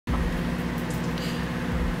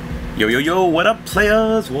Yo yo yo, what up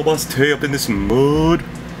players? Tay up in this mode.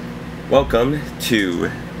 Welcome to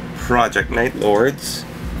Project Night Lords.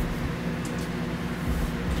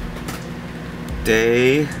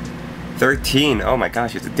 Day 13. Oh my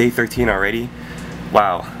gosh, it's day 13 already.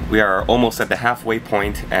 Wow, we are almost at the halfway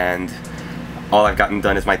point and all I've gotten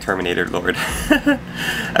done is my Terminator Lord.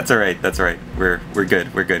 That's alright, that's alright. We're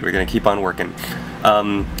good, we're good. We're gonna keep on working.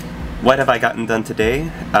 What have I gotten done today?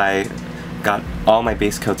 I got all my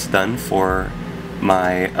base coats done for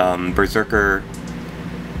my Berserker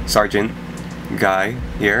Sergeant guy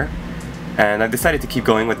here, and I've decided to keep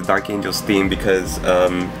going with the Dark Angels theme because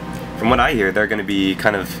from what I hear they're going to be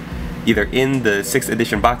kind of either in the 6th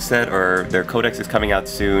edition box set or their codex is coming out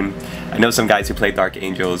soon. I know some guys who play Dark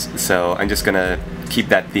Angels, so I'm just gonna keep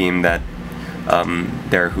that theme that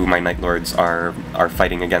they're who my Night Lords are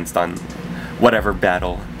fighting against on whatever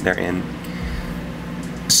battle they're in.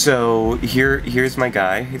 So here's my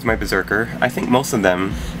guy. He's my Berserker. I think most of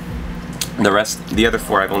them, the other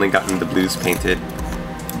 4, I've only gotten the blues painted,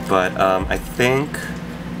 but I think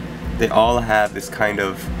they all have this kind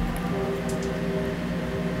of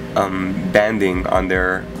banding on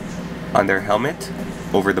their helmet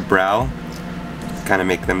over the brow, kind of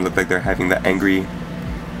make them look like they're having the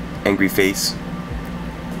angry face,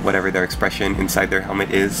 whatever their expression inside their helmet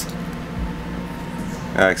is.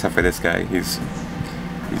 Except for this guy, he's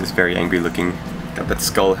just very angry looking. Got that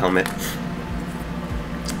skull helmet.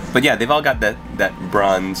 But yeah, they've all got that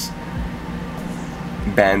bronze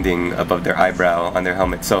banding above their eyebrow on their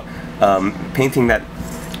helmet. So painting that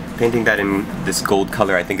in this gold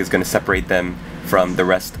color, I think, is going to separate them from the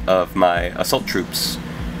rest of my assault troops.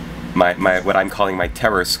 My what I'm calling my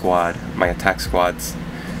terror squad, my attack squads,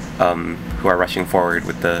 who are rushing forward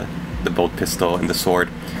with the bolt pistol and the sword.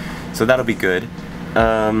 So that'll be good.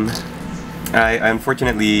 I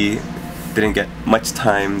unfortunately didn't get much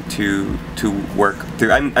time to work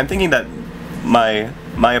through. I'm thinking that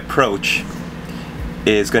my approach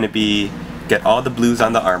is going to be get all the blues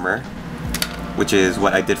on the armor, which is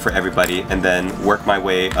what I did for everybody, and then work my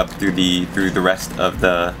way up through the rest of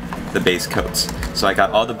the base coats. So I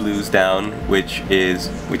got all the blues down, which is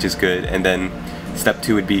good, and then step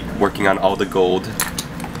 2 would be working on all the gold,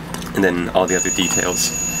 and then all the other details.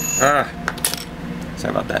 Sorry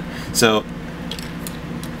about that. So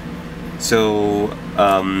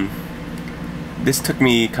this took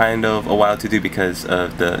me kind of a while to do because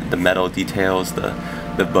of the metal details,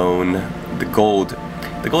 the bone, the gold.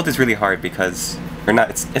 The gold is really hard because, or not,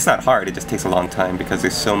 it's not hard, it just takes a long time because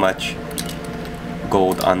there's so much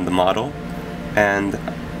gold on the model. And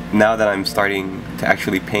now that I'm starting to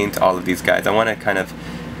actually paint all of these guys, I want to kind of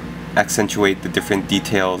accentuate the different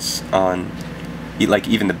details on, like,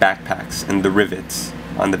 even the backpacks and the rivets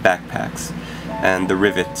on the backpacks and the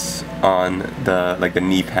rivets on the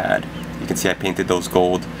knee pad. You can see I painted those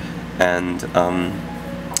gold, and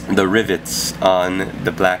the rivets on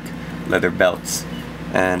the black leather belts.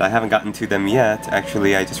 And I haven't gotten to them yet.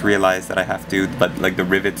 Actually, I just realized that I have to, but like the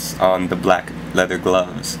rivets on the black leather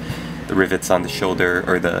gloves, the rivets on the shoulder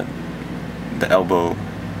or the elbow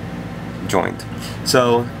joint.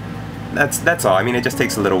 So that's all. I mean, it just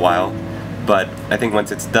takes a little while, but I think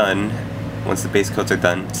once it's done, once the base coats are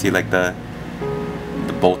done, see like the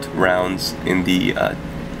bolt rounds in the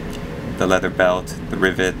leather belt, the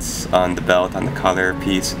rivets on the belt, on the collar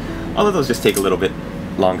piece, all of those just take a little bit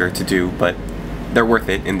longer to do, but they're worth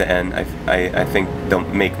it in the end. I think they'll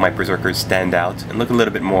make my Berserkers stand out and look a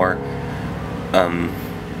little bit more,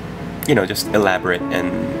 you know, just elaborate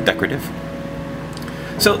and decorative.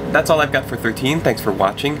 So that's all I've got for 13. Thanks for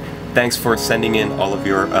watching. Thanks for sending in all of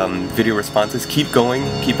your video responses. Keep going,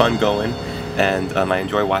 keep on going, and I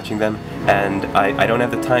enjoy watching them. And I don't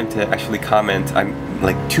have the time to actually comment. I'm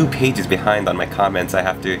like 2 pages behind on my comments I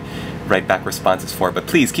have to write back responses for, but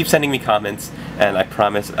please keep sending me comments, and I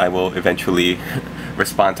promise I will eventually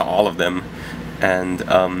respond to all of them. And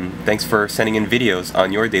thanks for sending in videos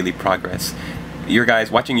on your daily progress.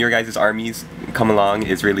 Watching your guys' armies come along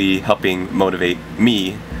is really helping motivate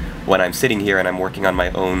me when I'm sitting here and I'm working on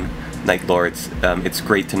my own Night Lords. It's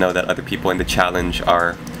great to know that other people in the challenge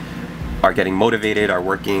are getting motivated, are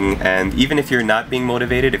working, and even if you're not being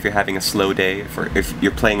motivated, if you're having a slow day, if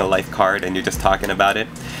you're playing a life card and you're just talking about it,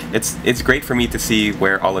 it's great for me to see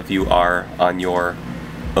where all of you are on your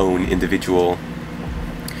own individual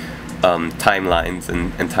timelines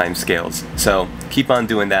and time scales. So keep on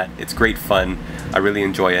doing that. It's great fun. I really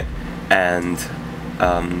enjoy it, and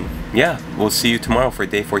yeah, we'll see you tomorrow for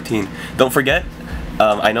day 14. Don't forget,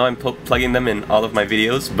 I know I'm plugging them in all of my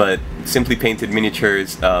videos, but Simply Painted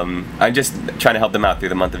Miniatures, I'm just trying to help them out through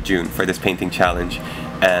the month of June for this painting challenge,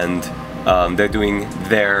 and they're doing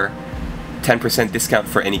their 10% discount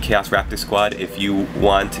for any Chaos Raptor squad if you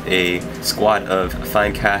want a squad of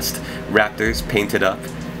fine cast raptors painted up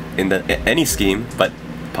in any scheme, but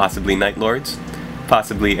possibly Night Lords,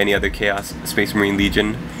 possibly any other Chaos Space Marine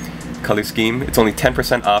Legion color scheme. It's only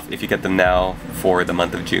 10% off if you get them now for the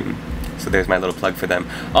month of June. So there's my little plug for them.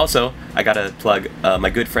 Also, I gotta plug my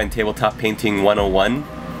good friend Tabletop Painting 101,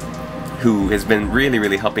 who has been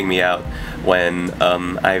really helping me out when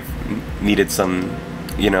I've needed some,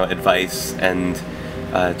 you know, advice and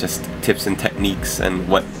just tips and techniques and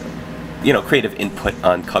what, you know, creative input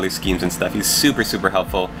on color schemes and stuff. He's super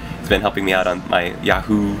helpful. He's been helping me out on my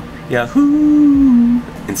Yahoo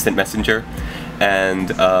Instant Messenger,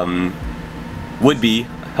 and would be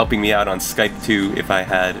helping me out on Skype too if I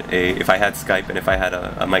had Skype and if I had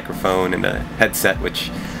a microphone and a headset,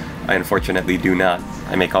 which I unfortunately do not.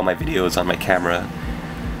 I make all my videos on my camera.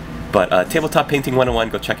 But Tabletop Painting 101,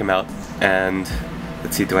 go check him out. And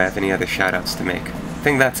let's see, do I have any other shout outs to make? I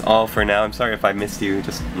think that's all for now. I'm sorry if I missed you,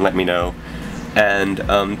 just let me know. And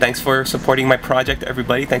thanks for supporting my project,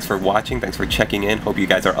 everybody. Thanks for watching, thanks for checking in. Hope you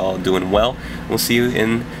guys are all doing well. We'll see you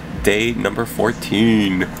in day number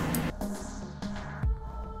 14.